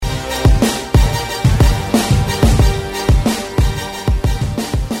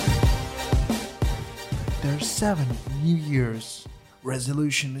7 New Year's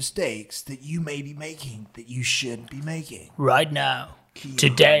resolution mistakes that you may be making that you shouldn't be making. Right now, Keanu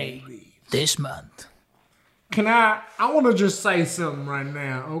today, Reeves. this month. I want to just say something right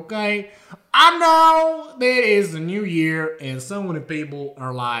now, okay? I know that it's a new year and so many people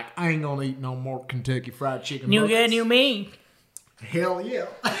are like, I ain't gonna eat no more Kentucky Fried Chicken New year, nuggets. new me. Hell yeah.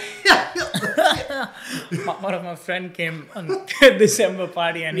 One of my friend came on December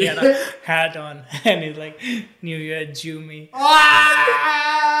party and he had a hat on and he's like, New Year, Jew me.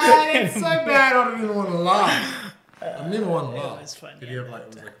 It's so bad I didn't want to laugh. I didn't want to It laugh. was fun. Did you have like, it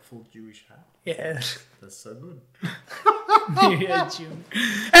was like a full Jewish hat? Yeah. That's so good. New Year, Jew me.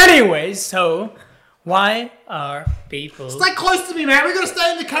 Anyway, so why are people... Stay close to me, man. We gotta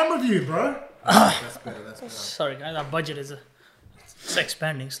stay in the camera view, bro. That's better, that's better. Sorry guys, our budget is it's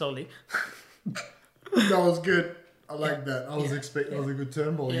expanding slowly. That was good. I like that. I was expecting that was a good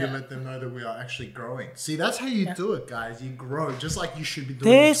turnbull. Yeah. You let them know that we are actually growing. See, that's how you do it, guys. You grow just like you should be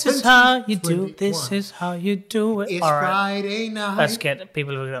doing. This in is how you do. 2021. This is how you do it. It's All right. Friday night. Let's get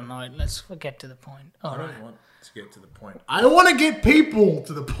people who get annoyed. Let's get to the point. All I right. don't want to get to the point. I want to get people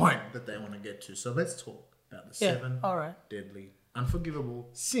to the point that they want to get to. So let's talk about the Yeah. 7 All right. deadly, unforgivable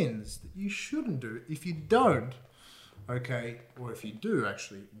sins that you shouldn't do if you don't, okay, or if you do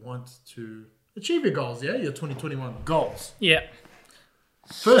actually want to achieve your goals, yeah? Your 2021 goals. Yeah.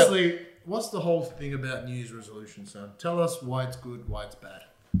 Firstly, what's the whole thing about New Year's resolution, son? Tell us why it's good, why it's bad.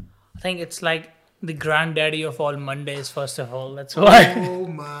 I think it's like the granddaddy of all Mondays. First of all, that's why Oh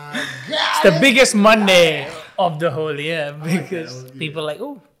my god! it's the biggest Monday of the whole year that because was good. people are like,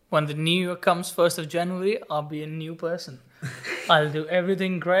 oh, when the new year comes, 1st of January, I'll be a new person. I'll do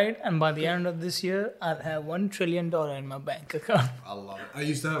everything great, and by the end of this year, I'll have $1 trillion in my bank account. I love it. I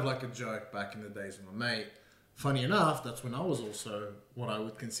used to have like a joke back in the days with my mate. Funny enough, that's when I was also what I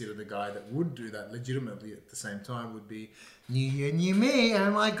would consider the guy that would do that legitimately at the same time would be New Year, New Me.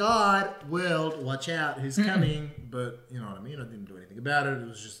 Oh my God, world, watch out, who's coming? But you know what I mean? I didn't do anything about it. It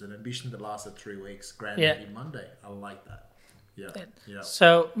was just an ambition that lasted 3 weeks. Granddaddy Monday. I like that. Yeah.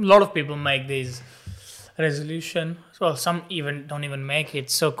 So a lot of people make these resolution. Well, some even don't even make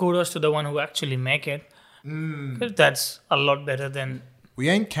it. So kudos to the one who actually make it. 'Cause that's a lot better than We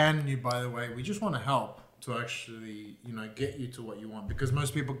ain't canning you, by the way. We just want to help to actually, get you to what you want. Because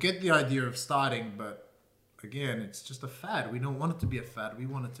most people get the idea of starting, but again, it's just a fad. We don't want it to be a fad. We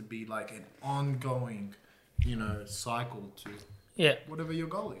want it to be like an ongoing, cycle to whatever your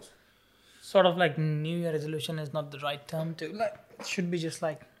goal is. sort of like New Year resolution is not the right term to like. It should be just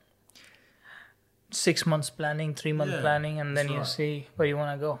like 6 months planning, 3 month Yeah, planning, and then that's you right. see where you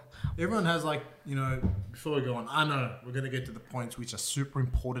want to go. Everyone has before we go on, I know we're going to get to the points which are super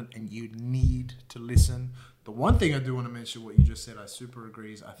important and you need to listen. The one thing I do want to mention, what you just said, I super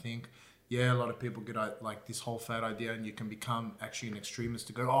agree, is I think, a lot of people get like this whole fad idea and you can become actually an extremist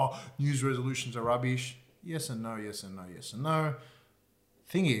to go, oh, New Year's resolutions are rubbish. Yes and no, yes and no, yes and no.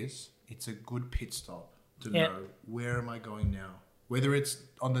 Thing is, it's a good pit stop to know where am I going now. Whether it's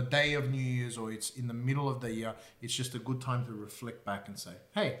on the day of New Year's or it's in the middle of the year, it's just a good time to reflect back and say,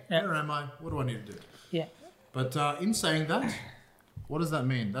 hey, where am I? What do I need to do? Yeah. But in saying that, what does that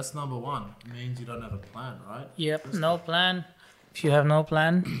mean? That's number one. It means you don't have a plan, right? Yep. No plan. If you have no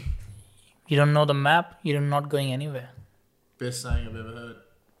plan, you don't know the map. You're not going anywhere. Best saying I've ever heard.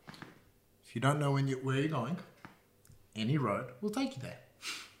 If you don't know where you're going, any road will take you there.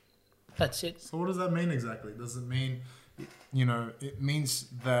 That's it. So what does that mean exactly? Does it mean, it means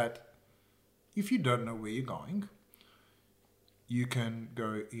that if you don't know where you're going, you can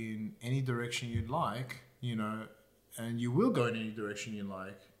go in any direction you'd like, and you will go in any direction you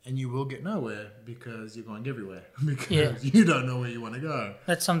like, and you will get nowhere because you're going everywhere because you don't know where you want to go.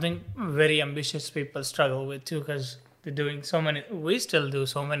 That's something very ambitious people struggle with too, because they're doing so many. We still do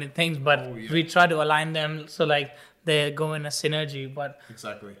so many things, but we try to align them so like they go in a synergy. But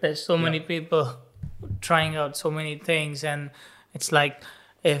Exactly. there's so many people trying out so many things, and it's like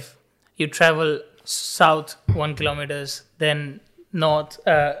if you travel south 1 kilometers, then north,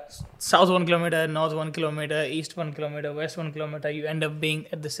 south 1 kilometer, north 1 kilometer, east 1 kilometer, west 1 kilometer, you end up being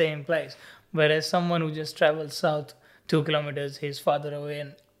at the same place. Whereas someone who just travels south 2 kilometers, he's farther away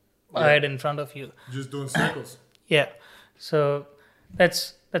and ahead in front of you. Just doing circles. Yeah. So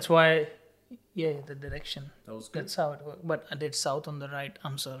that's why, the direction. That was good. That's how it works. But I did south on the right.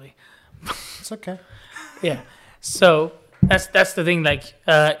 I'm sorry. It's okay. Yeah. So that's the thing. Like,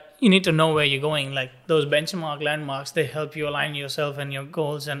 you need to know where you're going. Like those benchmark landmarks, they help you align yourself and your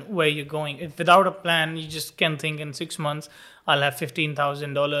goals and where you're going. If without a plan, you just can think in 6 months, I'll have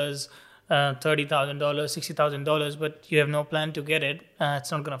 $15,000 $30,000, $60,000, but you have no plan to get it,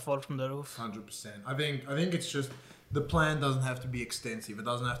 it's not gonna fall from the roof. 100%. I think it's just the plan doesn't have to be extensive. It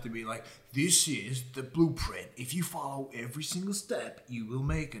doesn't have to be like, this is the blueprint. If you follow every single step, you will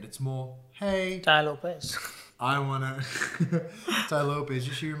make it. It's more, hey, Tai Lopez. I wanna Tai Lopez,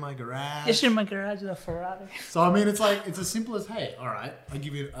 just here in my garage. Just in my garage with a Ferrari. So I mean, it's like it's as simple as, hey, all right.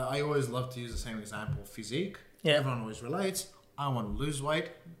 I always love to use the same example: physique. Yeah. Everyone always relates. I want to lose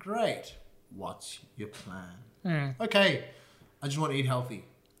weight. Great. What's your plan? Okay, I just want to eat healthy.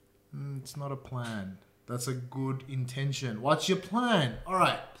 It's not a plan. That's a good intention. What's your plan? All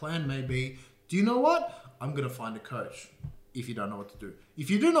right, plan may be, do you know what? I'm going to find a coach if you don't know what to do. If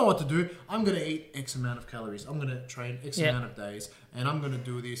you do know what to do, I'm going to eat X amount of calories. I'm going to train X amount of days, and I'm going to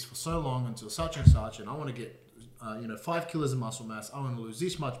do this for so long until such and such, and I want to get 5 kilos of muscle mass. I want to lose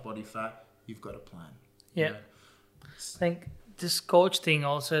this much body fat. You've got a plan. Yeah. You know? I think this coach thing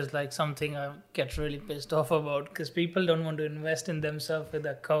also is like something I get really pissed off about, because people don't want to invest in themselves with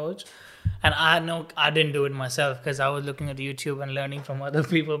a coach. And I know I didn't do it myself because I was looking at YouTube and learning from other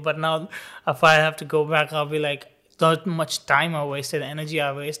people. But now if I have to go back, I'll be like, not much time I wasted, energy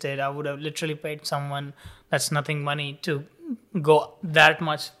I wasted. I would have literally paid someone that's nothing money to go that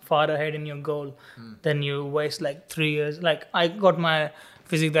much far ahead in your goal. Then you waste like 3 years. Like I got my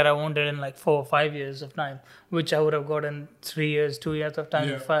physique that I wanted in like 4 or 5 years of time, which I would have got in 3 years, 2 years of time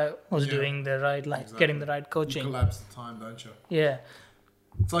if I was doing the right, getting the right coaching. You collapse the time, don't you? Yeah.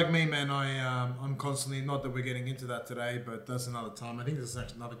 It's like me, man. I'm constantly, not that we're getting into that today, but that's another time. I think this is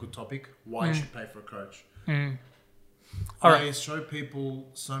actually another good topic. Why you should pay for a coach. I show people,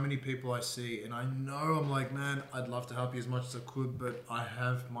 so many people I see, and I know I'm like, man, I'd love to help you as much as I could, but I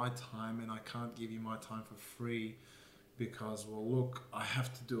have my time and I can't give you my time for free because, well, look, I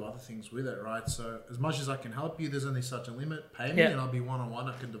have to do other things with it, right? So as much as I can help you, there's only such a limit. Pay me and I'll be one-on-one.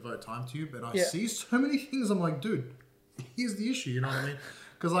 I can devote time to you, but I see so many things. I'm like, dude, here's the issue, you know what I mean?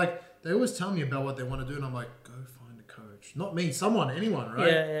 Because like they always tell me about what they want to do, and I'm like, go find a coach. Not me, someone, anyone, right?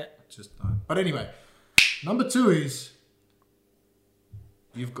 Yeah. Just don't. But anyway, number 2 is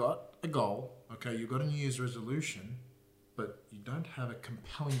you've got a goal, okay? You've got a New Year's resolution, but you don't have a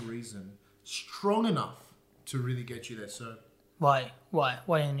compelling reason strong enough to really get you there. So Why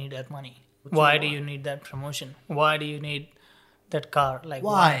you need that money? Why do you need that promotion? Why do you need that car? Like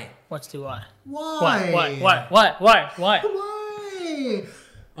why? What's the why? Why? Why?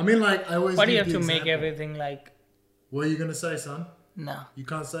 I mean, like, I always. Why do you give have to the make example. everything like? What are you gonna say, son? No. You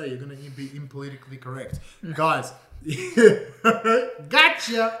can't say. You're gonna be impolitically correct, guys.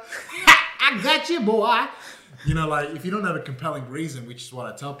 Gotcha. I got you, boy. You know, like, if you don't have a compelling reason, which is what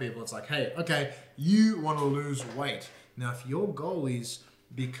I tell people, it's like, hey, okay, you want to lose weight. Now, if your goal is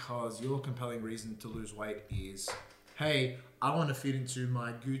because your compelling reason to lose weight is, hey, I want to fit into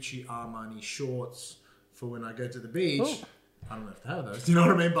my Gucci Armani shorts for when I go to the beach. Ooh. I don't have to have those. Do you know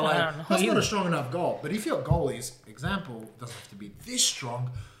what I mean? But I like, don't know that's not either. a strong enough goal. But if your goal is, example, doesn't have to be this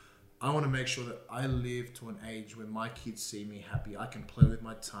strong. I want to make sure that I live to an age when my kids see me happy. I can play with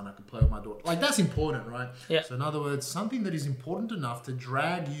my son. I can play with my daughter. Like, that's important, right? Yeah. So in other words, something that is important enough to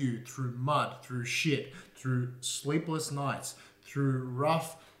drag you through mud, through shit, through sleepless nights, through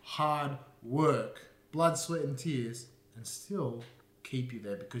rough, hard work, blood, sweat, and tears, and still keep you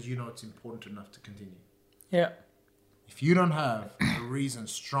there because you know it's important enough to continue. Yeah. If you don't have a reason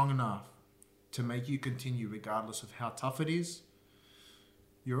strong enough to make you continue regardless of how tough it is,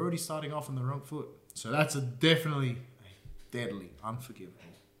 you're already starting off on the wrong foot. So that's definitely deadly, unforgivable.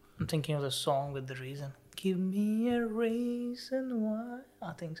 I'm thinking of the song with the reason. Give me a reason why.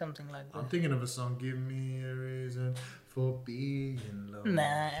 I think something like that. I'm thinking of a song, Give Me a Reason for Being Low.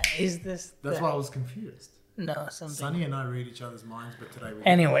 Nah, is this... That's why I was confused. No, something. Sonny and I read each other's minds, but today we...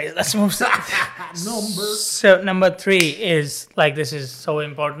 Anyways, let's move on. Number... So number 3 is, like, this is so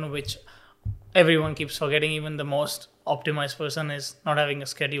important, which everyone keeps forgetting. Even the most optimized person is not having a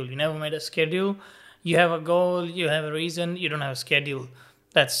schedule. You never made a schedule. You have a goal, you have a reason, you don't have a schedule.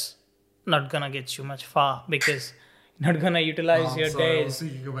 That's not gonna get you much far because you're not gonna utilize your I was days.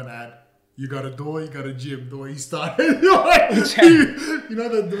 thinking of an ad. You got a door, you got a gym. The way you started. You know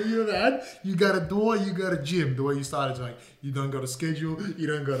the ad? You got a door, you got a gym. The way you started, like, you don't got a schedule, you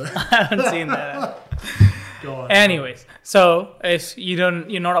don't got a... I haven't seen that. Go on. Anyways, so if you're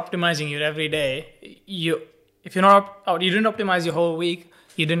not optimizing your every day, you didn't optimize your whole week,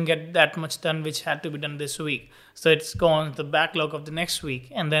 you didn't get that much done which had to be done this week. So it's gone to the backlog of the next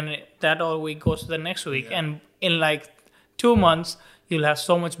week, and then that all week goes to the next week. Yeah. And in like 2 months, you'll have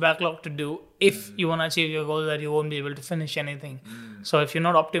so much backlog to do if you want to achieve your goal that you won't be able to finish anything. So if you're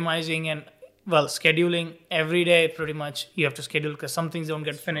not optimizing and well, scheduling every day, pretty much you have to schedule, because some things don't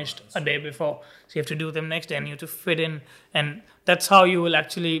get finished a day before. So you have to do them next day, and you have to fit in. And that's how you will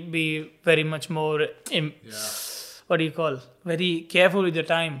actually be very much more, what do you call, very careful with your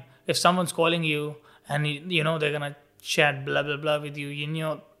time. If someone's calling you and you know they're going to chat blah, blah, blah with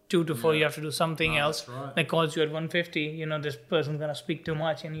you, 2 to 4, you have to do something else. Right. They calls you at 1:50, this person's going to speak too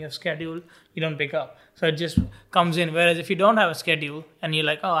much and you have schedule, you don't pick up. So it just comes in. Whereas if you don't have a schedule and you're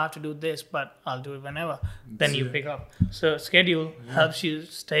like, oh, I have to do this, but I'll do it whenever, then you pick up. So schedule helps you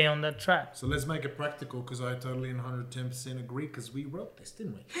stay on that track. So let's make it practical, because I totally and 110% agree, because we wrote this,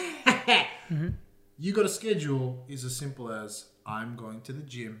 didn't we? You got a schedule is as simple as, I'm going to the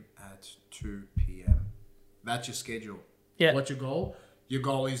gym at 2 p.m. That's your schedule. Yeah. What's your goal? Your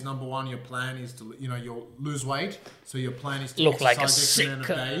goal is, number one, your plan is to, you'll lose weight. So your plan is to Look like a exercise X amount of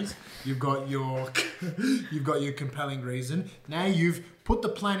sick- days. You've got your compelling reason. Now you've put the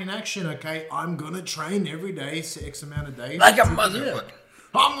plan in action. Okay, I'm gonna train every day, X amount of days. Like a 2 p.m. motherfucker.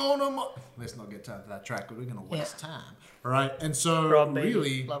 I'm gonna. Let's not get to that track, because we're gonna waste time. All right, and so Rob Bailey,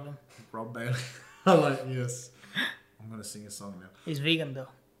 really, love him. Rob Bailey. I like, yes. I'm gonna sing a song now. He's vegan though.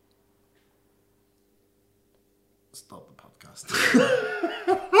 Stop the podcast.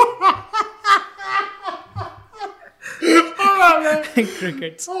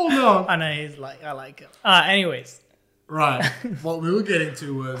 Crickets. Hold on. I know he's like, I like him. Anyways, Right. What we were getting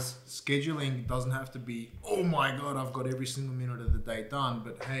to was, scheduling doesn't have to be, oh my God, I've got every single minute of the day done.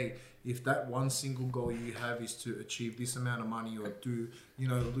 But hey, if that one single goal you have is to achieve this amount of money, or do,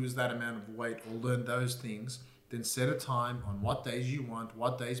 lose that amount of weight, or learn those things, then set a time on what days you want,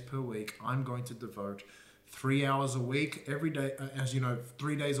 what days per week. I'm going to devote 3 hours a week, every day,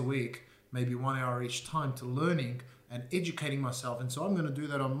 3 days a week, maybe 1 hour each time, to learning and educating myself. And so I'm going to do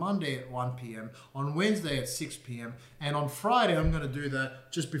that on Monday at 1 p.m, on Wednesday at 6 p.m, and on Friday I'm going to do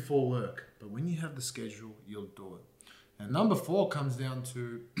that just before work. But when you have the schedule, you'll do it. And number 4 comes down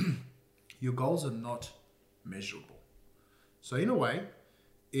to your goals are not measurable. So in a way,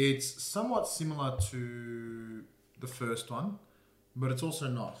 it's somewhat similar to the first one, but it's also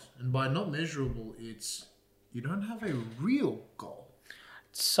not. And by not measurable, it's you don't have a real goal.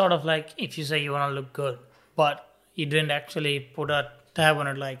 it's sort of like if you say you want to look good, but you didn't actually put a tab on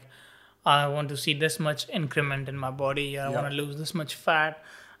it, like, I want to see this much increment in my body, I want to lose this much fat,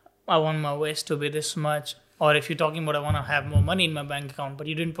 I want my waist to be this much. Or if you're talking about, I want to have more money in my bank account, but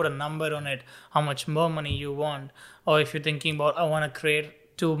you didn't put a number on it, how much more money you want. Or if you're thinking about, I want to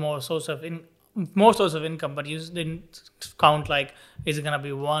create 2 more sources of income, but you didn't count, like, is it going to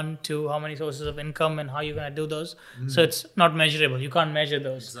be 1, 2, how many sources of income and how you're going to do those. So it's not measurable. You can't measure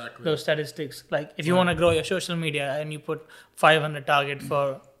those statistics. Like, if you want to grow your social media and you put 500 target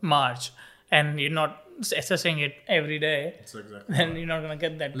for March and you're not assessing it every day, then you're not going to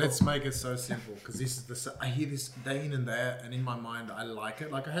get that goal. Let's make it so simple, because I hear this day in and day out, and in my mind I like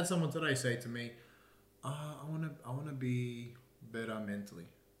it. Like, I had someone today say to me, I want to be better mentally,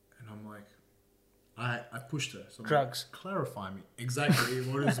 and I'm like, I pushed her. So Drugs. Like, clarify me exactly.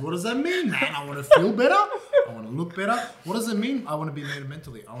 What does that mean, man? I want to feel better. I want to look better. What does it mean? I want to be better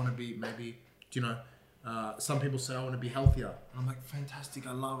mentally. I want to be maybe, some people say I want to be healthier. And I'm like, fantastic.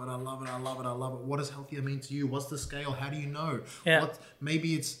 I love it. I love it. I love it. I love it. What does healthier mean to you? What's the scale? How do you know? Yeah.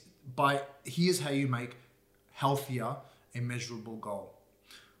 Maybe it's here's how you make healthier a measurable goal.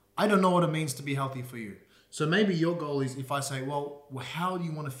 I don't know what it means to be healthy for you. So maybe your goal is, if I say, well, how do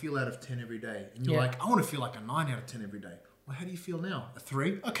you want to feel out of 10 every day? And you're like, I want to feel like a 9 out of 10 every day. Well, how do you feel now? A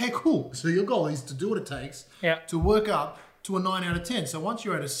 3? Okay, cool. So your goal is to do what it takes to work up to a 9 out of 10. So once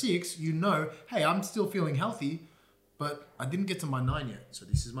you're at a 6, hey, I'm still feeling healthy, but I didn't get to my 9 yet. So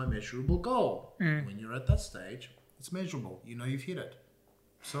this is my measurable goal. When you're at that stage, it's measurable. You've hit it.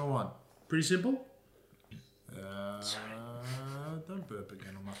 So on. Pretty simple? Don't burp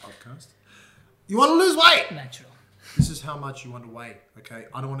again on my podcast. You want to lose weight? Natural. This is how much you want to weigh, okay?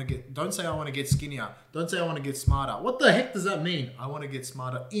 Don't say I want to get skinnier. Don't say I want to get smarter. What the heck does that mean? I want to get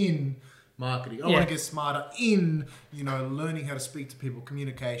smarter in marketing. I want to get smarter in, learning how to speak to people,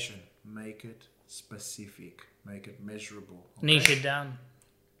 communication. Make it specific. Make it measurable. Okay? Niche it down.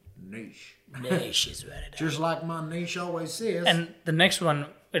 Niche. Niche is where it is. Just like my niche always says. And the next one,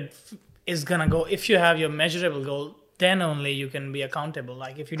 it is going to go, if you have your measurable goal, then only you can be accountable.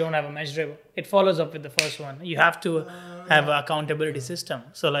 Like, if you don't have a measurable, it follows up with the first one. You have to have an accountability system.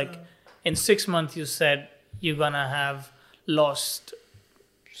 So, like, in 6 months, you said you're going to have lost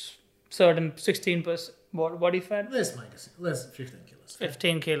certain 16% body fat. Let's 15 kilos.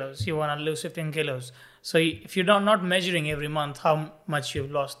 15 kilos. You want to lose 15 kilos. So if you're not measuring every month how much you've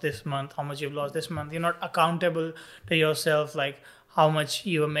lost this month, how much you've lost this month, you're not accountable to yourself, like how much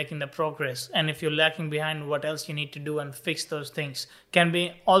you are making the progress, and if you're lacking behind, what else you need to do and fix those things. Can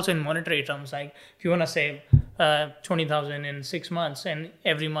be also in monetary terms, like if you want to save 20,000 in 6 months, and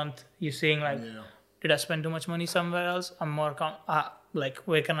every month you're seeing like, Yeah. did I spend too much money somewhere else? I'm more like,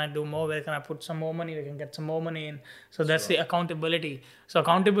 where can I do more? Where can I put some more money? Where can I get some more money in? So that's the accountability. So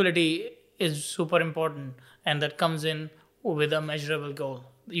accountability is super important, and that comes in with a measurable goal.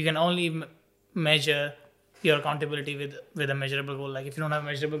 You can only measure your accountability with a measurable goal. Like if you don't have a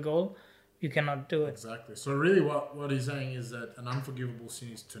measurable goal, you cannot do it. Exactly. So really what he's saying is that an unforgivable sin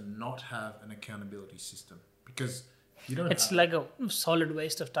is to not have an accountability system. Because you don't It's have like a solid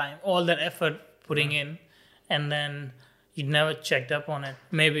waste of time. All that effort putting in, and then you never checked up on it.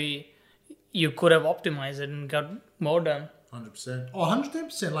 Maybe you could have optimized it and got more done. 100%. Oh,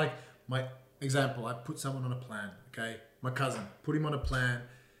 110%. Like my example, I put someone on a plan, okay? My cousin, put him on a plan.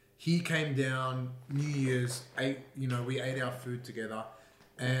 He came down New Year's, we ate our food together,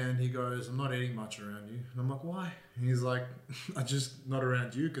 and he goes, I'm not eating much around you. And I'm like, why? And he's like, I just not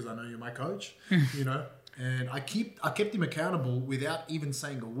around you because I know you're my coach, And I kept him accountable without even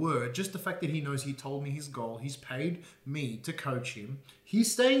saying a word. Just the fact that he knows he told me his goal. He's paid me to coach him.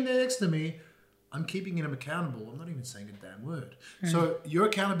 He's staying there next to me. I'm keeping him accountable. I'm not even saying a damn word. So your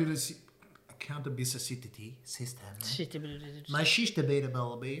accountability system. My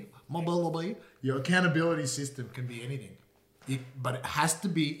your accountability system can be anything. But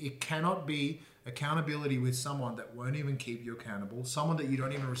it cannot be accountability with someone that won't even keep you accountable. Someone that you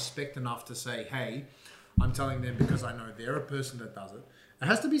don't even respect enough to say, hey, I'm telling them because I know they're a person that does it. It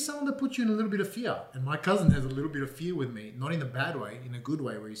has to be someone that puts you in a little bit of fear. And my cousin has a little bit of fear with me, not in a bad way, in a good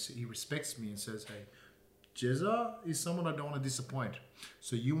way, where he respects me and says, hey, Jezza is someone I don't want to disappoint.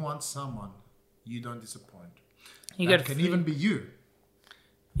 So you want someone you don't disappoint. That can even be you.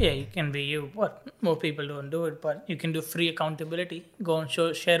 Yeah, you can be you, but more people don't do it. But you can do free accountability. Go and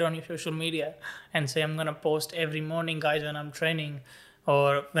share on your social media and say, I'm going to post every morning, guys, when I'm training,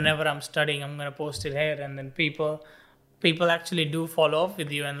 or whenever I'm studying, I'm going to post it here. And then people actually do follow up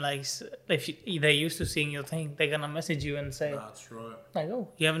with you, and like if they're used to seeing your thing, they're going to message you and say, that's right. Like, oh,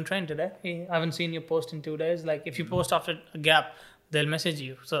 you haven't trained today? I haven't seen you post in 2 days. Like if you post after a gap, they'll message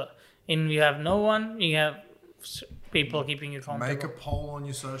you. So you have no one, you have people keeping you accountable. Make a poll on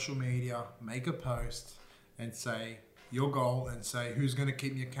your social media, make a post and say your goal and say who's going to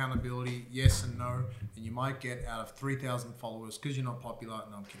keep me accountability, yes and no. And you might get out of 3,000 followers, because you're not popular.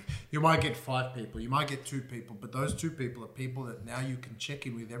 No, I'm kidding. You might get 5 people, you might get 2 people, but those 2 people are people that now you can check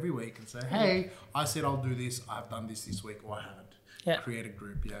in with every week and say, hey, I said I'll do this, I've done this week, or I haven't. Yeah. Create a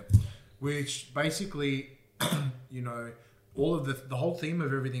group, which basically, all of the whole theme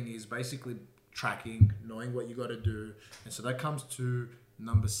of everything is basically tracking, knowing what you got to do. And so that comes to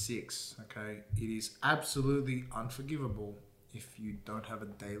number 6, okay? It is absolutely unforgivable if you don't have a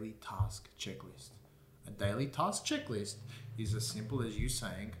daily task checklist. A daily task checklist is as simple as you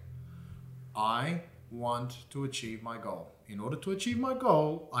saying, I want to achieve my goal. In order to achieve my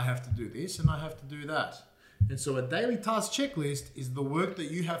goal, I have to do this and I have to do that. And so a daily task checklist is the work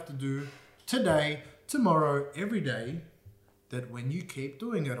that you have to do today, tomorrow, every day, that when you keep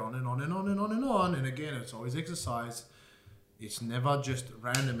doing it on and on and on and on and on, and again, it's always exercise. It's never just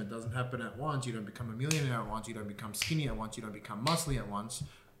random. It doesn't happen at once. You don't become a millionaire at once. You don't become skinny at once. You don't become muscly at once.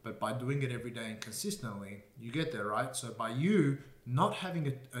 But by doing it every day and consistently, you get there, right? So by you not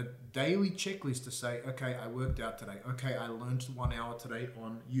having a daily checklist to say, okay, I worked out today. Okay, I learned 1 hour today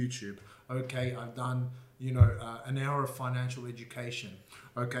on YouTube. Okay, I've done, an hour of financial education.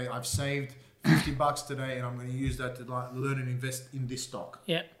 Okay, I've saved $50 today and I'm going to use that to learn and invest in this stock.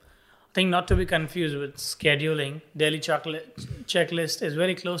 Yeah. I think not to be confused with scheduling. Daily checklist is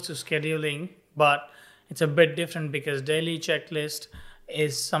very close to scheduling, but it's a bit different because daily checklist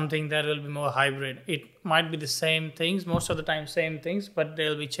is something that will be more hybrid. It might be the same things, most of the time same things, but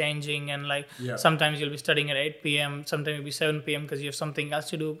they'll be changing, and sometimes you'll be studying at 8 p.m., sometimes it'll be 7 p.m. because you have something else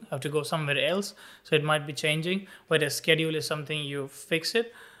to do, have to go somewhere else, so it might be changing. But a schedule is something you fix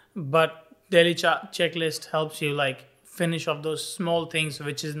it, but daily checklist helps you finish off those small things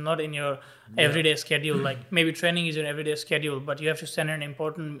which is not in your everyday schedule. Like maybe training is your everyday schedule, but you have to send an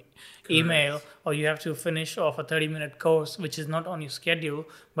important email, or you have to finish off a 30-minute course which is not on your schedule,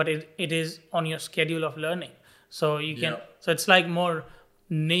 but it is on your schedule of learning. So you can so it's like more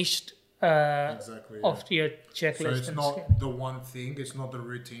niched of your checklist. So it's not the one thing, it's not the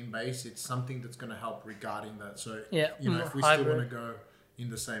routine base, it's something that's going to help regarding that. So if we still want to go in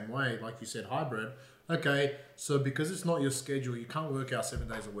the same way, like you said, hybrid. Okay, so because it's not your schedule, you can't work out 7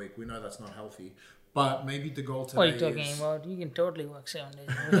 days a week. We know that's not healthy. But maybe the goal today what are you talking about? You can totally work 7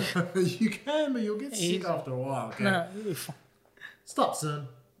 days a week. You can, but you'll get sick after a while. Okay? No, you'll be fine. Stop, son.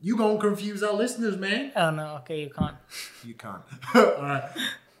 You gonna confuse our listeners, man. Oh no, okay, you can't. You can't. All right.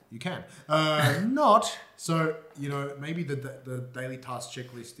 You can. Not. So, maybe the daily task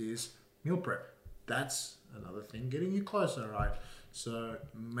checklist is meal prep. That's another thing getting you closer, right? So,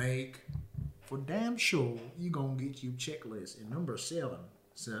 make for damn sure you going to get your checklist. And number 7,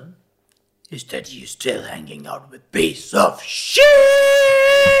 son. Is that you still hanging out with piece of shit?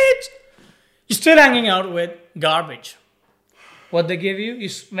 You're still hanging out with garbage. What they give you,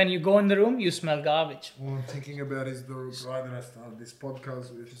 when you go in the room, you smell garbage. All I'm thinking about is the guy that I started this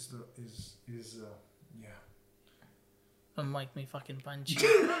podcast with yeah. Don't make me fucking punch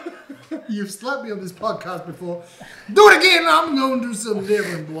you. You've slapped me on this podcast before. Do it again. I'm going to do something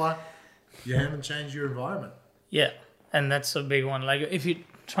different, boy. You haven't changed your environment. Yeah, and that's a big one. Like, if you're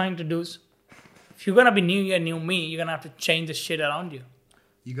trying to do... If you're going to be new year, new me, you're going to have to change the shit around you.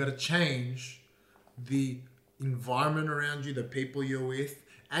 You got to change the environment around you, the people you're with,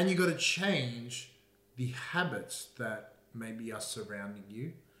 and you got to change the habits that maybe are surrounding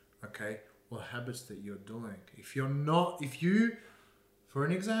you, okay, or habits that you're doing. If you, for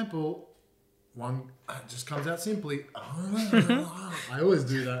an example, one just comes out simply. I always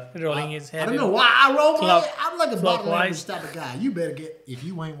do that. Rolling his head. I don't know why I roll my head. I'm like a bottle clockwise. type of guy. You better if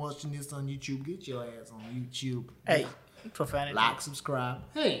you ain't watching this on YouTube, get your ass on YouTube. Hey, profanity. Like, subscribe.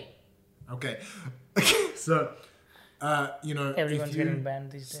 Hey. Okay. So, Everyone's getting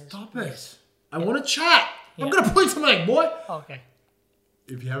banned these days. Stop it. I want to chat. I'm going to point to make, boy. Okay.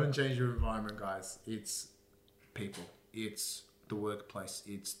 If you haven't changed your environment, guys, it's people. It's the workplace.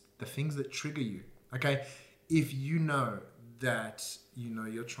 It's the things that trigger you. Okay? If you know that,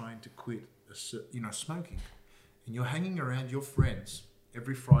 you're trying to quit, smoking, and you're hanging around your friends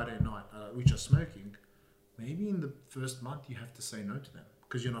every Friday night, which are smoking, maybe in the first month you have to say no to them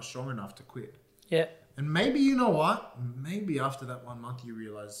because you're not strong enough to quit. Yeah. And maybe, you know what? Maybe after that 1 month you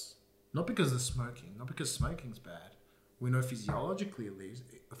realize, not because of smoking, not because smoking's bad. We know physiologically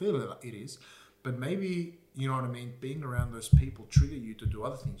it is, but maybe, you know what I mean, being around those people trigger you to do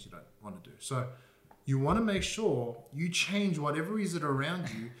other things you don't want to do. So you want to make sure you change whatever is it around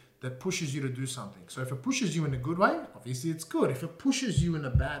you that pushes you to do something. So if it pushes you in a good way, obviously it's good. If it pushes you in a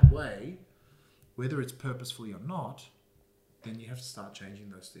bad way, whether it's purposefully or not, then you have to start changing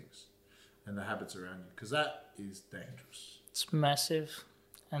those things and the habits around you, because that is dangerous. It's massive,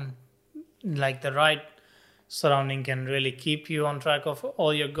 and like the right surrounding can really keep you on track of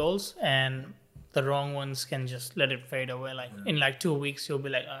all your goals, and the wrong ones can just let it fade away. Like in like 2 weeks you'll be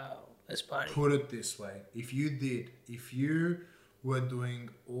like, oh, let's party. Put it this way, if you were doing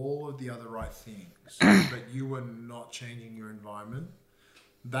all of the other right things but you were not changing your environment,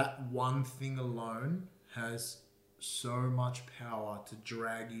 that one thing alone has so much power to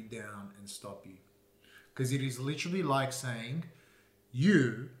drag you down and stop you. Because it is literally like saying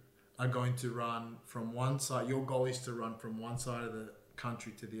you are going to run from one side, your goal is to run from one side of the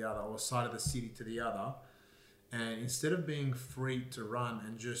country to the other, or side of the city to the other, and instead of being free to run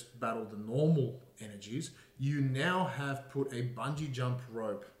and just battle the normal energies, you now have put a bungee jump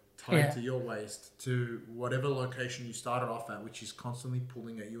rope tied to your waist to whatever location you started off at, which is constantly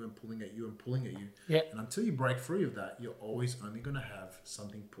pulling at you and pulling at you and pulling at you. Yeah. And until you break free of that, you're always only going to have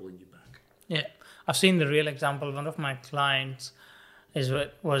something pulling you back. Yeah. I've seen the real example. One of my clients is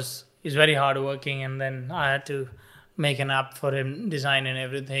very hardworking, and then I had to make an app for him, design and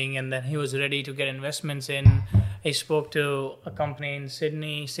everything, and then he was ready to get investments in. He spoke to a company in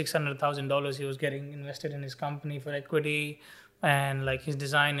Sydney, $600,000 he was getting invested in his company for equity, and like his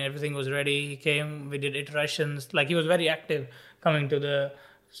design and everything was ready. He came, we did iterations, like he was very active coming to the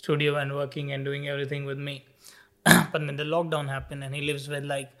studio and working and doing everything with me. But then the lockdown happened and he lives with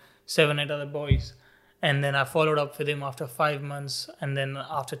like 7-8 other boys. And then I followed up with him after 5 months, and then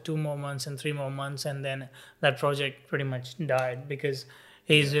after 2 more months and 3 more months, and then that project pretty much died because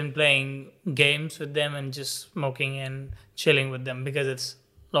he's been playing games with them and just smoking and chilling with them because it's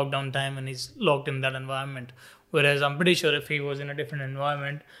lockdown time and he's locked in that environment. Whereas I'm pretty sure if he was in a different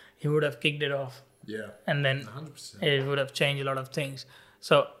environment, he would have kicked it off. Yeah. And then 100%. it would have changed a lot of things.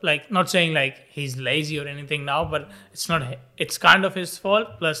 So, like, not saying like he's lazy or anything now, but it's kind of his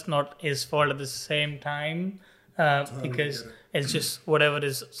fault, plus not his fault at the same time, because it's just whatever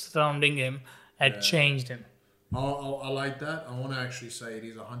is surrounding him had changed him. I like that. I want to actually say it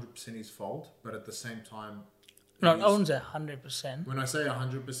is 100% his fault, but at the same time... I wouldn't say 100%. When I say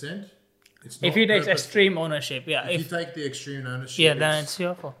 100%, it's not... If he takes extreme ownership, yeah. If you take the extreme ownership... Yeah, then it's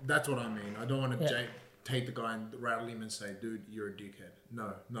your fault. That's what I mean. I don't want to take the guy and rattle him and say, dude, you're a dickhead.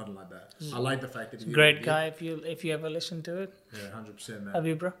 No, nothing like that. I like the fact that he's great guy if you ever listen to it. Yeah, 100%, man. Have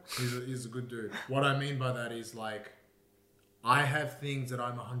you, bro? He's a good dude. What I mean by that is like, I have things that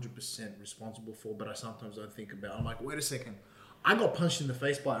I'm 100% responsible for, but I sometimes don't think about. I'm like, wait a second. I got punched in the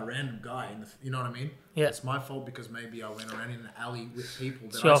face by a random guy. You know what I mean? Yeah. It's my fault because maybe I went around in an alley with people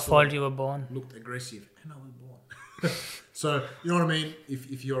that It's your I saw fault you were born. looked aggressive, and I was born. So you know what I mean?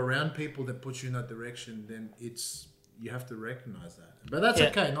 If you're around people that put you in that direction, then you have to recognize that. But that's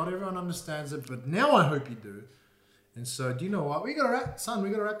okay. Not everyone understands it, but now I hope you do. And so, do you know what? We gotta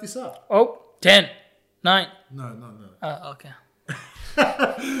wrap this up. Oh, 10, 9. No. Okay.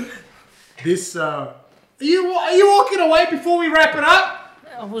 This. Are you walking away before we wrap it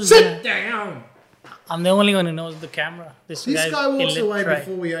up? Sit down. I'm the only one who knows the camera. This This guy walks away illiterate.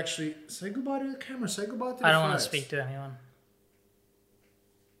 before we actually say goodbye to the camera. Say goodbye to the I don't want to face. speak to anyone.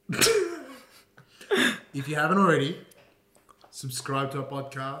 If you haven't already, subscribe to our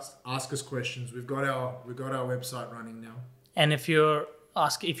podcast. Ask us questions. We've got our website running now. And if you want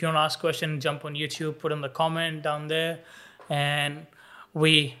to ask a question, jump on YouTube, put in the comment down there. And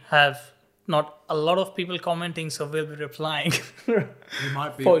we have not a lot of people commenting, so we'll be replying. We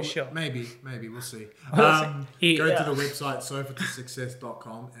might be. For sure. Maybe. We'll see. We'll see. Go to the website,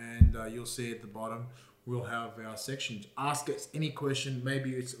 sofatosuccess.com, and you'll see at the bottom, we'll have our section. Ask us any question.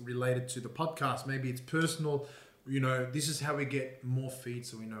 Maybe it's related to the podcast. Maybe it's personal. You know, this is how we get more feed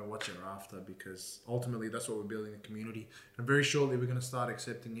so we know what you're after, because ultimately that's what we're building a community. And very shortly, we're going to start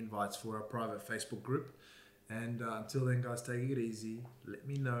accepting invites for our private Facebook group. And until then, guys, take it easy. Let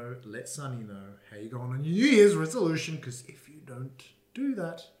me know, let Sunny know how you're going on your New Year's resolution, because if you don't do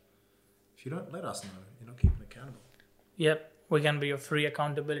that, if you don't let us know, you're not keeping accountable. Yep, we can be your free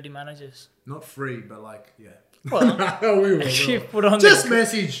accountability managers. Not free, but like, yeah. Well, we will. you put on Just the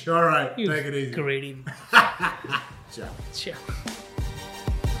message. All right, you take it easy. greedy. Ciao. Ciao.